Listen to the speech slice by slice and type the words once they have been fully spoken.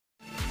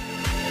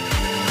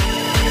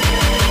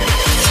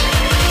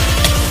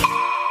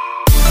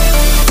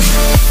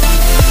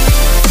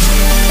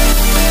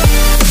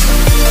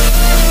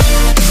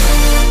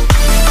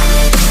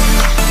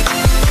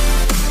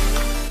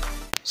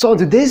So in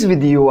today's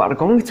video, we are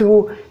going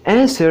to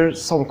answer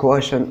some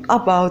questions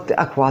about the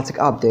aquatic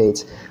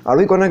updates. Are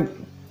we gonna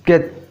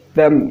get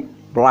them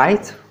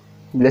right?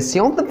 Let's see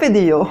on the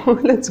video.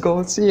 Let's go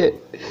and see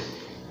it.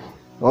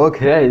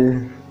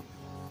 Okay.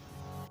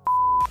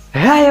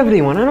 Hi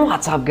everyone and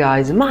what's up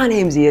guys, my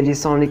name is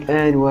ALGSonic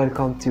and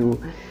welcome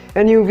to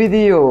a new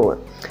video.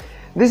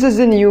 This is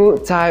a new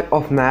type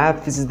of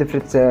map. This is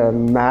different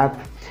map.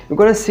 We're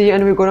gonna see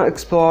and we're gonna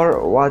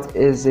explore what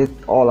is it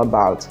all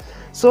about.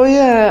 So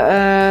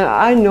yeah,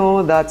 I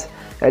know that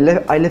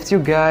I left you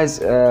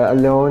guys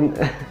alone.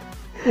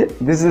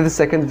 This is the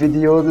second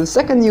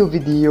new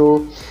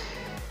video,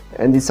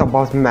 and it's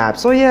about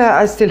maps. So yeah,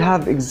 I still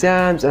have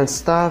exams and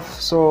stuff,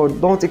 so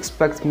don't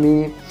expect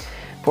me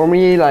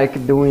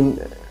like doing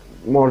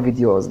more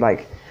videos.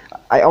 Like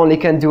I only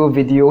can do a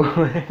video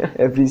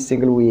every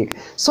single week.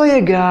 So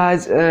yeah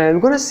guys, we're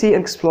gonna see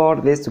and explore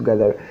this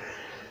together.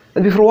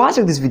 And before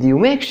watching this video,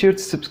 make sure to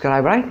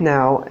subscribe right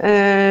now,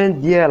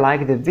 and yeah,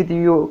 like the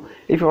video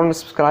if you're not a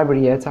subscriber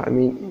yet. I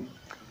mean,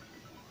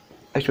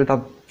 I should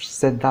have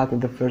said that in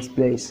the first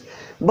place.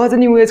 But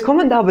anyways,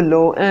 comment down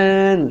below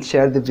and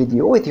share the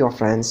video with your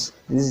friends.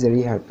 This is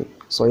really helpful.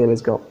 So yeah, let's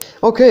go.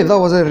 Okay, that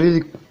was a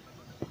really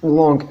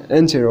long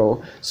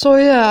intro. So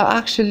yeah,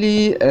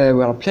 actually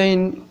we are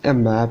playing a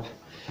map.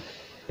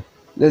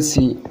 Let's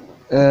see.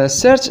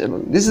 Search.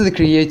 This is the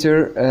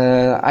creator.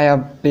 I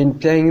have been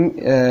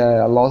playing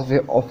a lot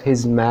of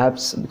his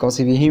maps because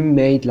he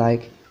made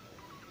like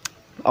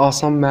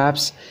awesome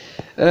maps.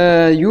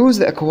 Use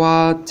the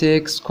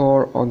Aquatic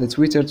score on the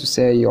Twitter to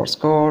say your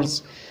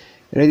scores.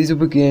 Ready to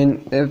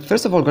begin.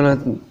 First of all, gonna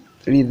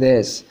read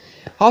this.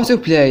 How to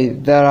play.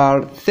 There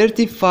are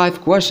 35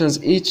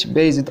 questions, each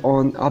based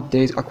on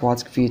update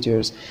aquatic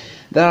features.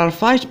 There are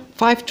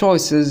five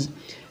choices.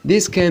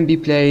 This can be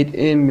played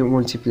in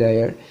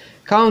multiplayer.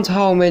 Count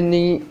how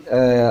many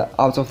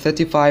out of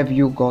 35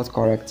 you got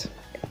correct.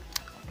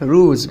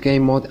 Rules: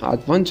 game mode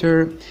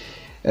adventure,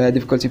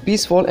 difficulty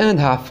peaceful, and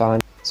have fun.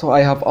 So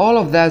I have all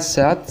of that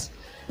set,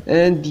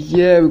 and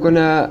yeah, we're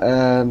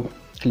gonna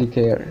click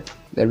here.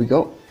 There we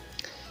go.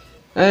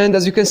 And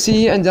as you can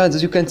see and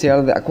as you can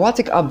tell, the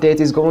aquatic update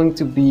is going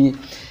to be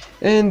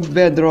in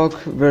Bedrock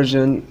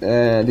version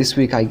this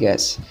week, I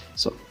guess.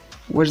 So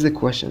where's the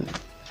question?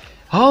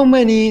 How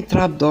many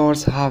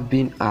trapdoors have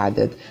been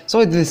added? So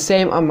it's the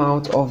same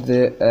amount of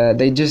the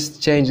they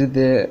just changed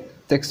the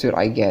texture,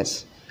 I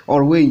guess.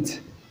 Or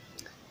wait,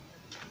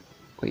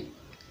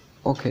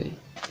 okay,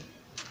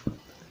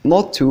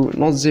 not 2,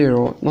 not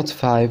 0, not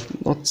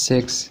 5, not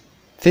 6,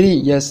 3.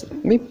 Yes,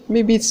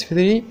 maybe it's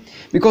 3,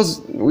 because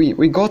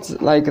we got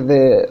like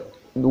the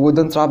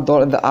wooden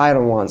trapdoor and the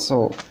iron one.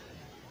 So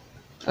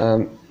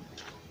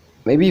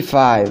maybe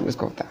 5. Let's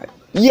go 5.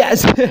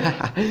 Yes.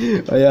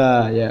 Oh,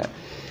 yeah.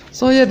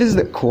 So yeah, this is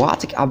the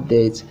aquatic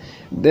update.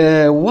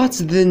 What's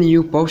the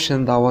new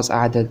potion that was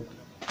added?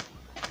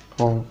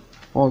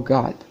 Oh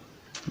god.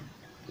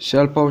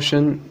 Shell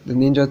potion, the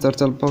ninja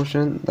turtle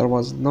potion. There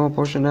was no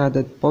potion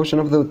added. Potion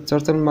of the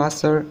turtle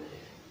master,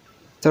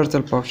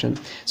 turtle potion.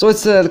 So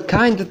it's a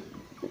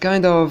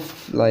kind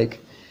of like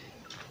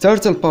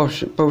turtle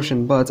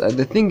potion, but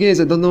the thing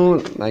is, I don't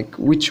know like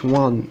which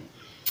one.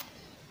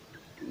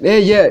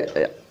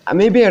 Yeah,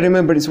 maybe I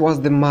remember it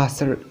was the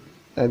master,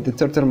 the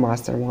turtle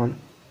master one.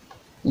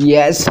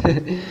 Yes.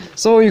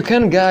 So you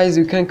can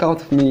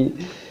count me.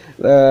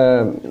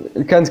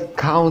 You can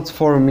count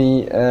for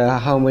me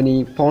how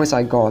many points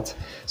I got.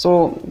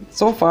 So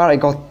far I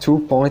got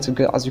 2 points.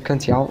 As you can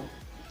tell,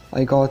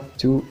 I got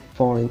 2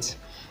 points.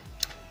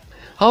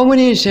 How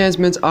many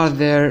enchantments are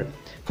there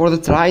for the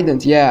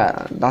trident?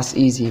 Yeah, that's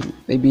easy.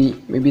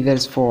 Maybe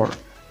there's 4.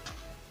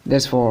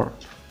 There's 4.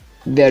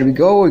 There we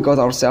go. We got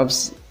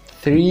ourselves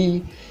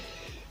 3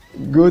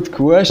 good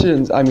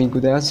questions. I mean,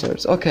 good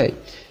answers. Okay.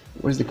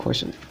 Where's the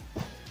question?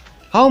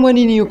 How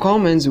many new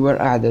comments were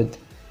added?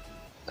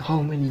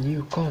 How many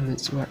new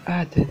comments were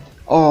added?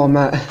 Oh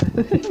man.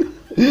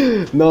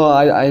 No,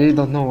 I really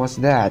don't know what's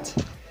that.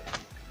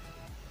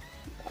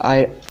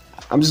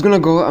 I'm just gonna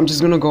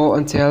go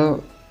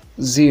until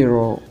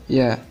 0.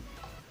 Yeah.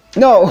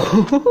 No.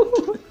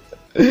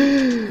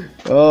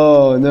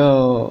 Oh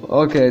no.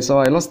 Okay, so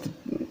I lost.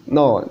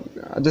 No,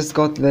 I just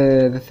got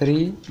the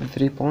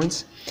 3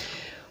 points.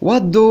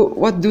 What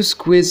do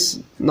squids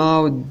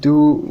now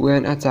do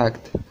when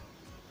attacked?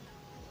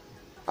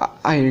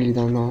 I really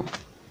don't know.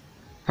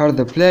 Hurt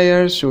the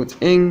player, shoot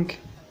ink,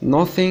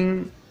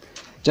 nothing,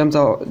 jump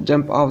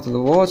out of the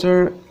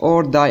water,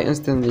 or die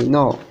instantly.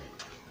 No,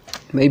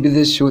 maybe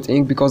this shoot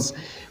ink, because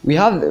we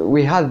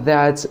had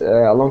that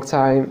a long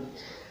time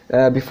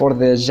before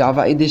the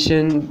Java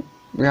edition.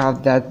 We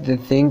have that the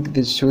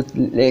shoot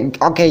ink.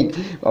 Okay,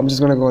 I'm just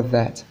gonna go with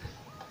that.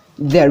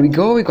 There we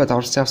go. We got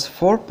ourselves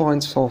 4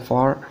 points so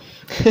far.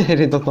 I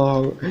really don't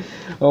know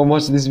how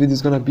much this video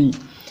is gonna be.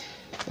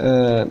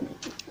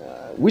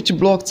 Which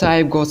block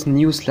type got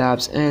new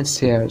slabs and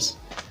stairs?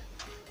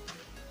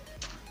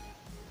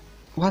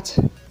 What?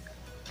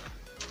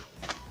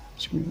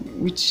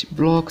 Which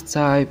block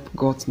type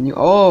got new?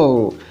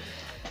 Oh,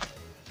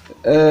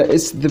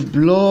 It's the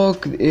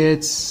block.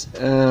 It's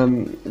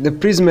the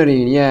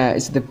prismarine. Yeah,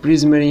 it's the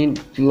prismarine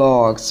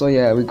block. So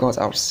yeah, we got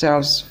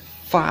ourselves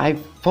 5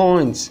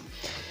 points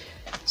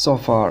so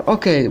far.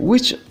 Okay,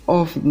 which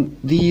of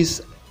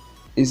these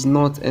is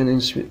not an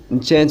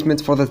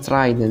enchantment for the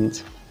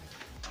trident?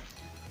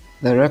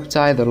 The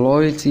reptile, the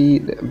loyalty,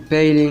 the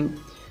impaling,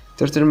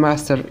 turtle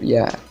master.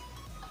 Yeah,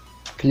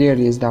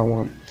 clearly is that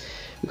one.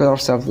 We got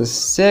ourselves the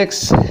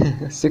 6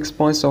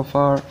 points so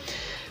far.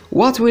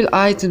 What will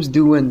items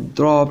do when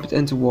dropped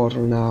into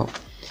water now?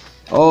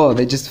 Oh,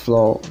 they just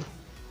flow.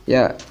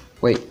 Yeah,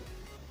 wait.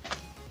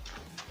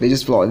 They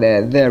just flow.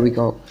 There we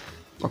go.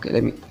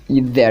 Okay,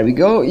 there we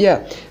go.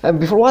 Yeah.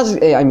 Before what?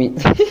 I mean,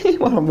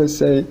 what am I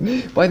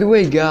saying? By the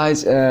way,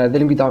 guys, the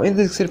link will be down in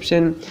the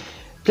description.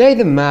 Play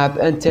the map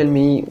and tell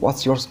me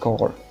what's your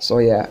score. So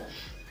yeah.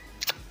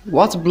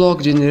 What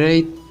block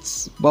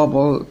generates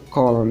bubble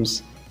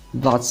columns?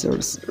 That's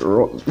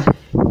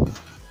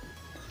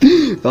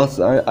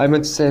I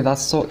meant to say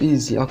that's so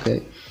easy.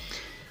 Okay.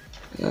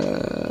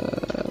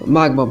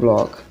 Magma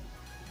block.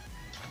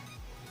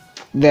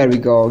 There we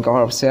go. Got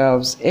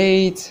ourselves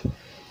 8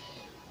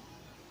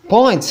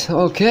 points.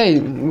 Okay,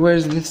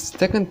 where's the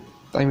second?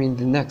 I mean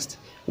the next.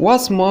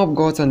 What mob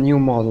got a new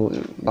model?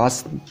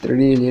 That's the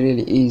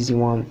really easy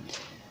one.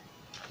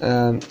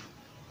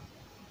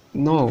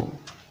 No.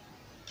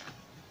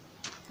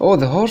 Oh,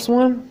 the horse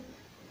one?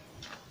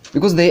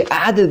 Because they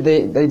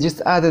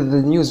just added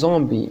the new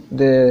zombie,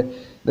 the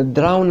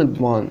drowned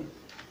one.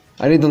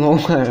 I really don't know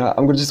why.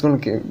 I'm just gonna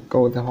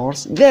go with the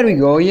horse. There we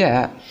go.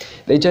 Yeah,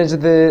 they changed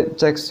the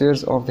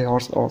textures of the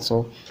horse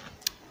also.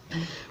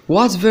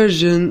 What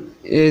version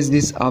is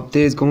this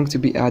update going to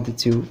be added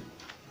to?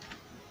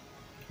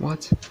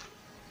 What?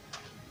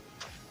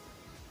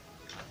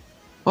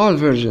 All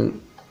version.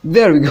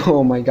 There we go.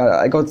 Oh my god,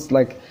 I got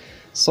like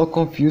so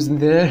confused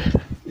there.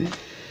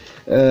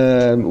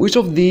 Which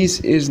of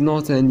these is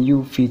not a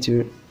new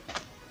feature?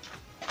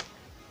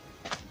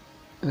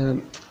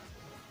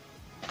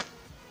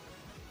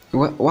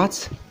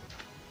 What?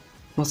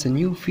 Not a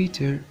new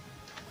feature?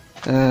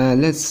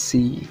 Let's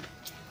see.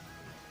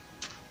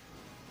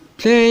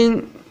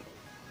 Plain.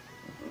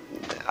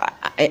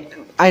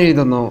 I really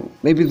don't know.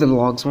 Maybe the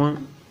logs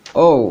one.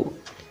 Oh,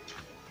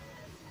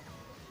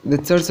 the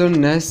turtle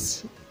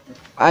nests.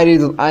 I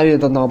really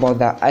don't know about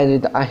that. I really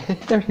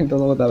don't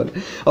know about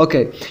that.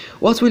 Okay,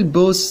 what will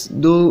boss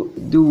do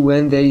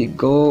when they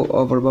go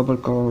over bubble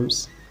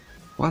columns?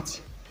 What?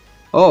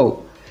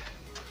 Oh,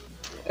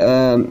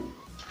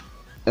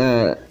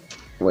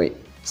 wait,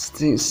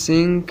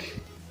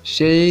 sink,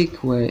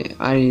 shake. Wait,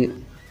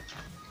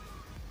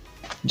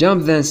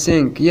 jump then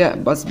sink. Yeah,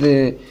 but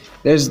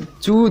there's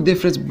 2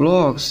 different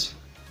blocks.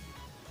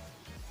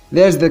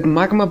 There's the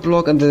magma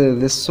block and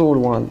the soul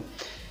one.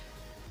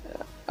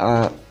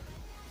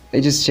 They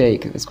just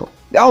shake. Let's go.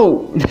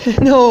 Oh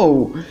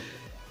no!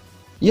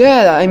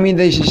 Yeah, I mean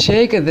they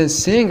shake and then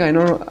sing. I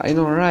know,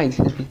 right?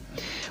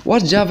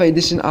 What Java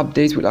Edition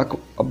update will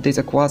update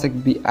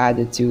Aquatic be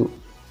added to?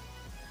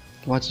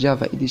 What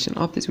Java Edition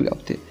updates will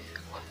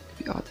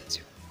be added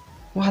to?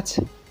 What?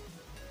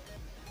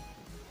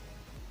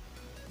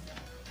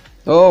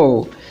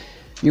 Oh,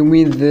 you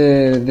mean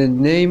the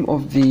name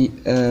of the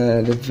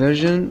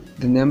version,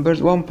 the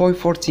numbers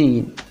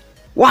 1.14.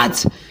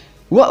 What?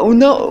 What?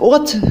 No,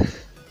 what?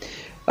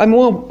 I mean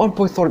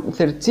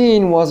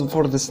 1.13 was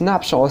for the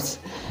snapshots.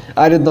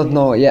 I did not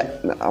know. Yeah,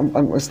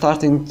 I'm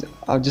starting.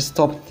 I just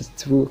stopped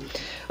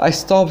I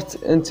stopped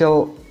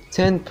until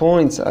 10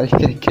 points. I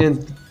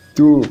can't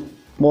do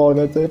more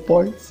than 10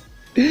 points.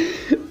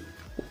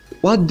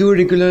 What do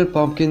regular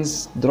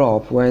pumpkins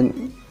drop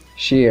when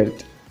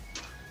sheared?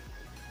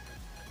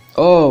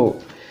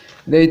 Oh,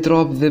 they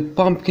drop the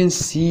pumpkin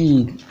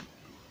seed.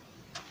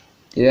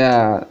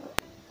 Yeah,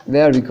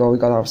 there we go. We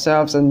got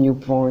ourselves a new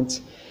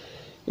point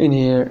in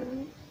here.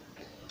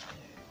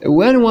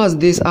 When was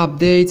this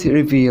update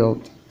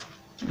revealed?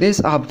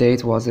 This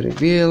update was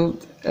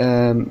revealed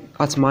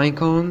at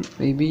Minecon,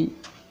 maybe.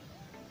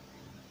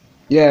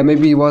 Yeah,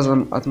 maybe it was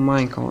at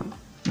Minecon.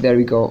 There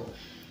we go.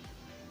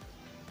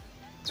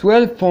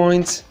 12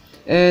 points,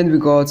 and we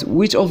got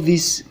which of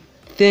these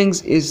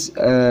things is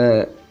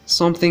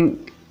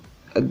something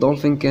a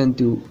dolphin can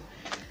do?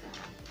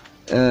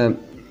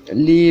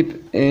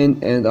 Leap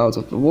in and out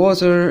of the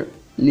water,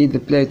 lead the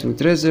player to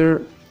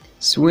treasure,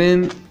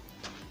 swim,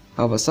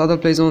 have a saddle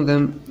placed on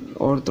them,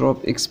 or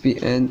drop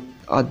XP and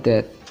add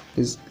death.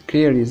 This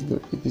clearly is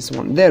this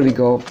one. There we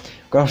go.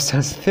 Got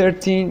ourselves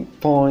 13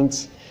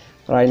 points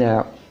right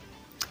now.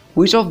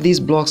 Which of these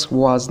blocks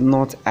was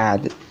not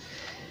added?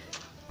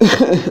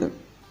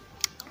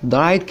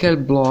 Dried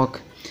kelp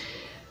block,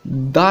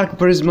 dark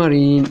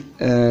prismarine.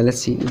 Let's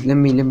see. Let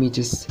me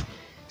just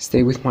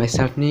stay with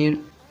myself near.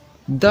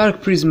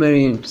 Dark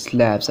prismarine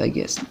slabs, I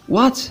guess.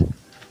 What?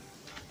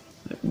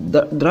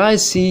 Dry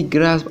sea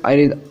grass. I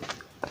read.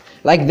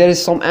 Like there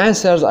is some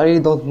answers I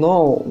really don't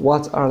know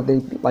what are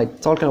they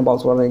like talking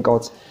about when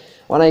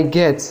I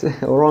get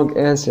a wrong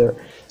answer.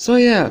 So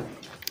yeah,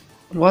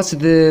 what's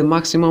the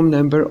maximum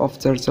number of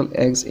turtle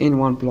eggs in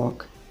one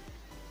block?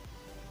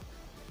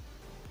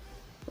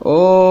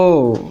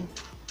 Oh,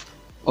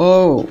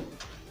 oh,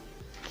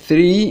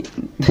 3.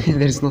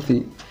 There's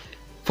nothing.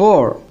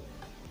 4.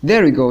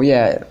 There we go.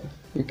 Yeah,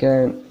 you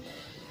can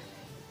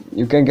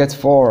get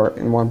 4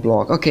 in one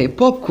block. Okay,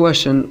 pop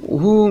question.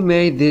 Who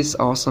made this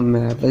awesome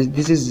map?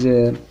 This is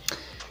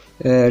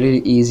really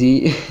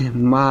easy.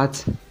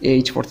 Matt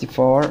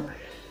H44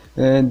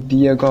 and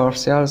Diego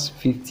Garcia's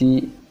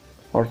 50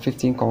 or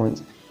 15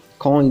 coins.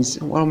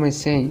 What am I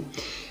saying?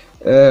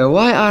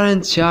 Why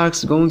aren't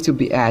sharks going to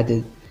be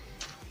added?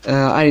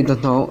 I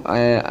don't know.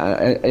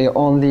 I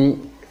only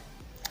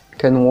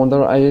can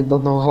wonder. I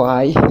don't know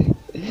why.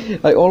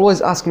 I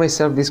always ask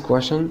myself this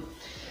question.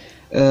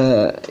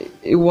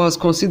 It was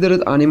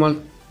considered animal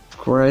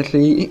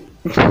correctly.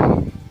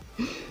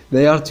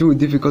 They are too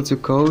difficult to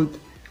code.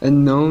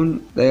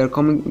 Unknown. They are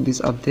coming with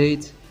this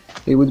update.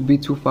 They would be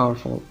too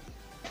powerful.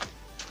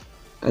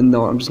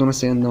 Unknown. I'm just gonna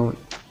say unknown.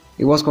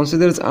 It was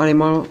considered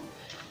animal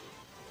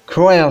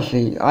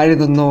cruelty. I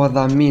don't know what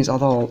that means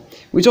at all.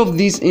 Which of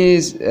these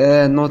is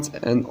not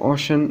an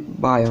ocean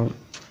biome?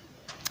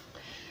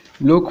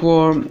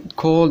 Lukewarm,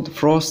 cold,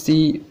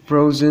 frosty,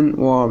 frozen,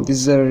 warm. This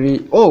is a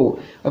really... Oh,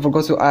 I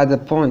forgot to add a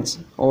point.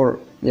 Or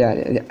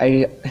yeah,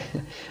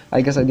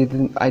 I guess I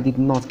did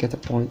not get a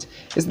point.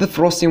 It's the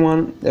frosty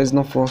one. There's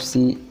no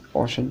frosty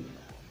ocean.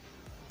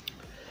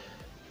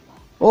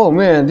 Oh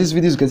man, this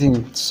video is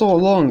getting so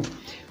long.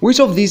 Which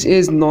of these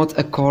is not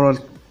a coral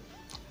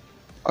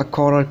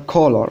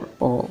color?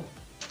 Oh,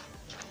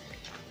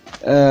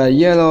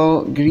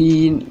 yellow,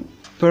 green,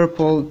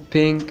 purple,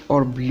 pink,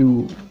 or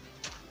blue?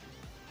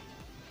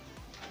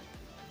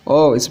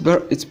 Oh, it's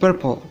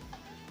purple.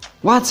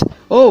 What?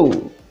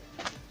 Oh,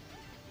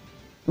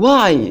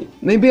 why?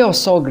 Maybe I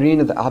saw green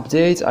at the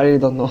update. I really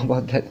don't know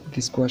about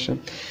this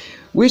question.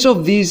 Which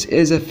of these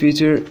is a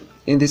feature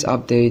in this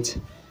update?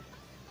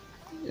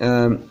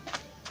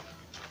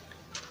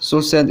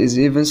 Sunset is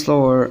even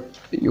slower.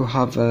 You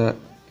have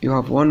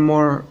one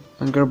more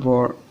hunger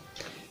bar.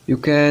 You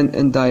can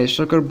undie a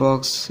sugar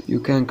box. You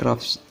can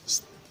craft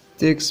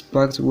sticks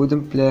back to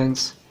wooden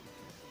planks.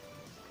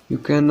 You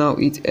can now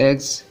eat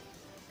eggs.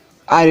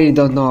 I really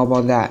don't know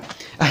about that.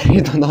 I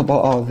really don't know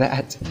about all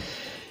that.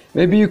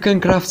 Maybe you can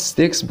craft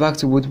sticks back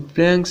to wooden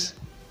planks.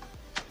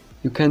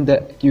 You can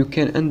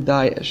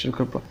undie a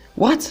sugar box.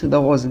 What?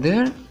 That was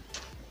there?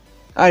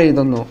 I really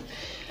don't know.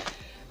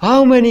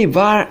 How many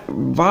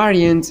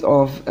variants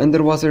of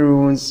underwater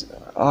ruins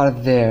are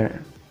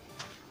there?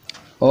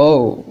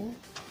 Oh,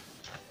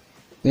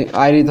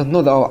 I really don't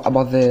know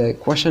about the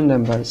question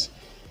numbers.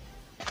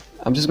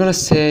 I'm just gonna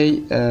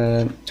say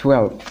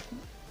 12.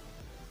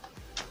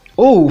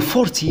 Oh,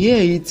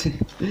 48.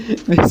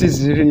 This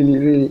is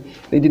really,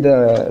 they did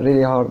a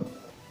really hard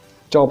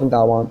job in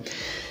that one.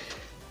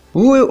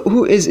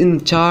 Who is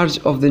in charge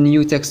of the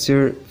new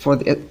texture for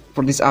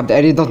this update? I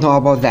really don't know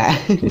about that.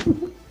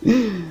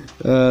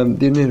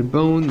 Dinner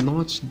bone,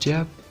 notch,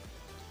 jab.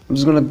 I'm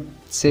just gonna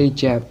say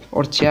jab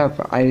or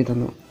jab. I really don't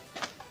know.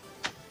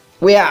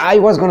 Well, yeah, I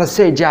was gonna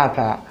say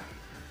jab.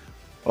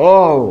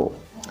 Oh,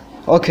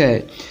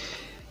 okay.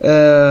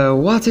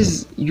 What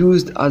is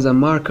used as a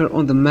marker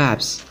on the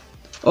maps?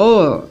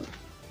 Oh,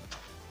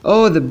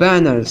 the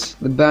banners.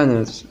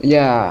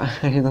 Yeah,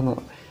 I don't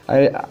know.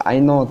 I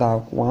know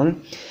that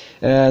one.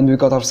 And we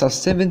got ourselves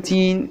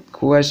 17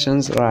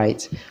 questions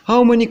right.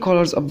 How many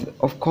colors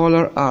of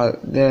color are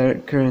there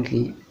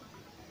currently?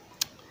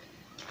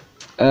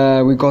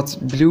 We got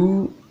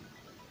blue.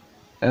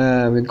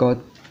 We got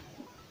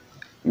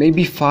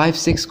maybe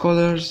 5-6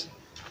 colors.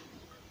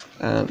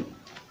 I'm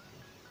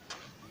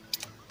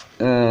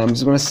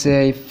just gonna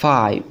say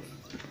 5.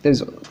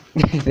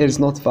 There's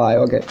not 5.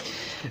 Okay.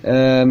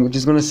 We're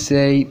just gonna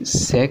say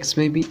 6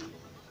 maybe.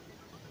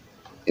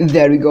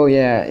 There we go.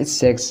 Yeah, it's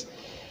 6.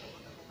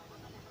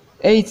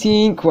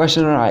 18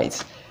 question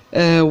right.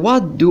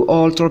 What do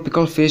all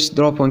tropical fish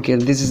drop when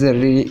killed? This is a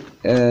really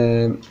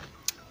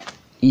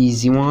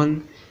easy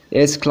one.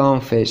 It's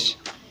clownfish.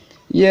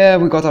 Yeah,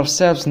 we got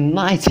ourselves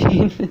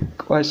 19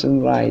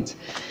 question right.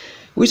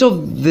 Which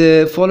of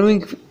the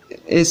following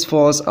is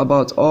false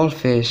about all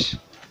fish?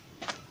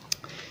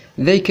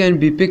 They can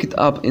be picked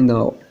up in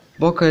a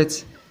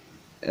bucket.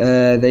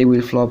 They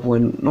will flop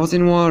when not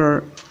in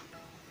water.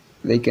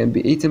 They can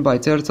be eaten by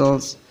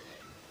turtles.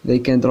 They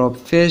can drop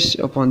fish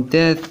upon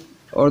death,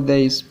 or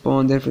they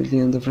spawn differently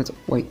in different...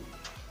 Wait.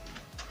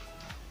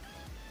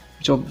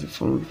 Which of the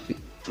following...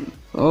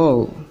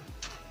 Oh.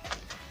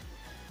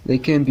 They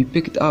can be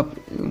picked up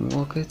in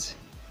bucket.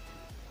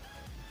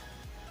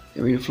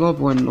 They will flop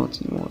when not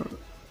in water.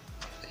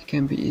 They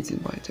can be eaten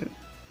by turtles.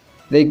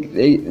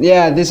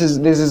 Yeah, this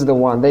is the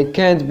one. They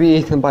can't be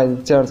eaten by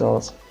the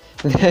turtles.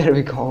 There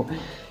we go.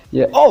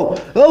 Yeah. Oh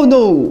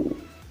no!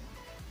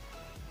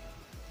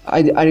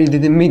 I really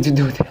didn't mean to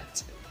do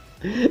that.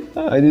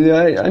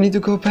 I need to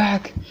go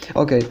back.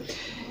 Okay.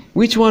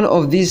 Which one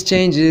of these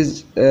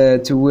changes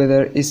to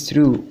weather is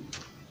true?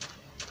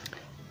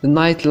 The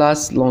night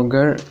lasts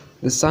longer.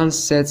 The sun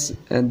sets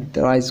and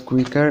rises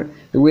quicker.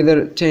 The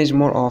weather changes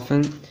more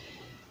often.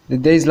 The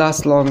days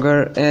last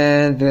longer,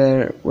 and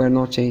there were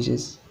no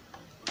changes.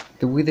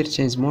 The weather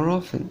changes more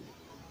often.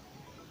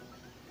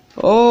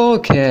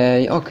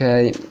 Okay,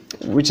 okay,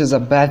 which is a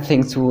bad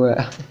thing to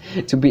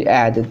to be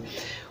added.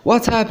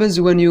 What happens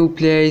when you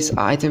place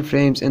item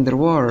frames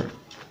underwater?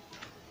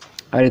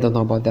 I really don't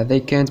know about that. They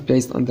can't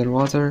place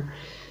underwater.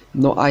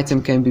 No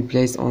item can be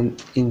placed on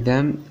in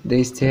them.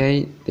 They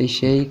stay, they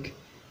shake,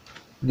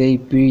 they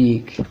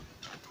break.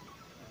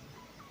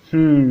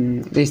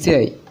 They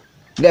stay.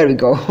 There we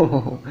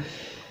go.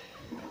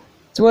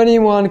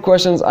 21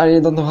 questions. I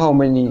don't know how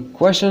many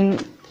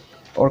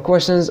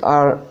questions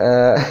are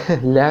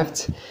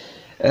left.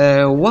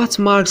 What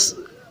marks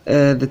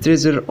the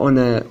treasure on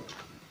a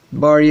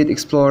buried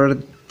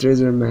explored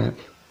treasure map?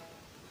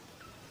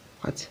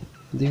 What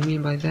do you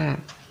mean by that?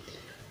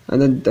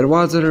 And then there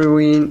was a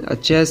ruin, a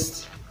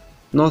chest,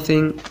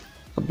 nothing,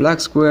 a black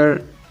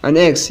square, an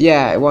X.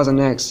 Yeah, it was an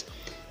X.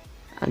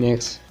 An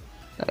X.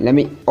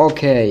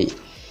 Okay.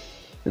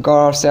 We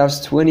got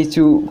ourselves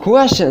 22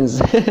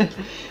 questions.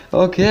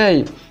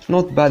 Okay,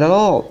 not bad at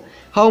all.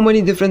 How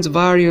many different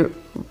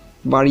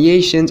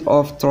variations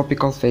of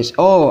tropical fish?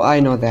 Oh, I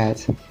know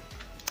that.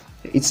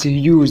 It's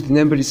huge. The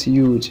number is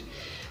huge.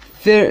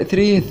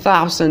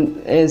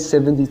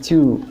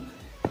 3,072.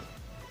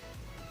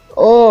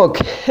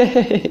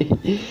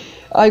 Okay.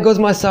 I got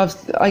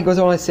myself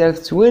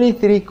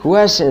 23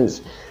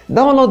 questions.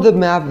 Download the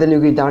map, the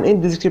link is down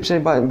in the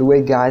description. By the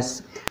way,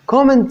 guys,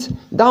 comment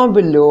down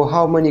below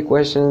how many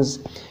questions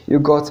you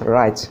got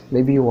right.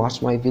 Maybe you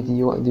watched my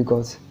video and you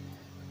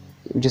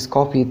just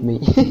copied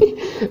me.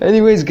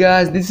 Anyways,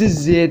 guys, this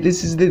is it.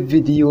 This is the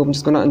video. I'm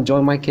just gonna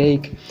enjoy my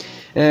cake.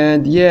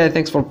 And yeah,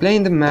 thanks for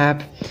playing the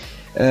map.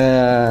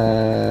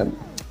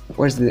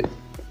 Where's the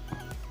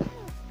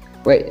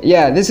wait?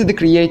 Yeah, this is the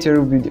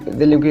creator.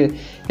 The link,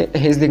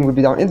 his link will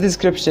be down in the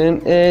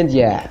description. And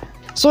yeah.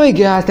 So yeah,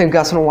 guys, thank you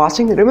guys for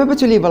watching. Remember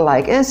to leave a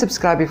like and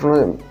subscribe if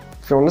you're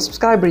not a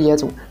subscriber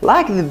yet.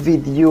 Like the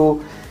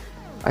video.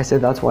 I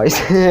said that twice.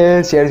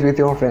 Share it with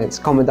your friends.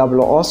 Comment down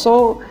below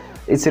also.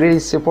 It really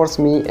supports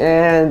me.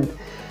 And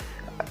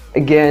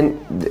again,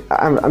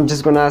 I'm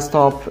just gonna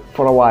stop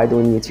for a while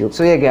doing YouTube.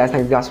 So yeah, guys,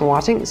 thank you guys for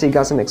watching. See you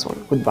guys in the next one.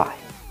 Goodbye.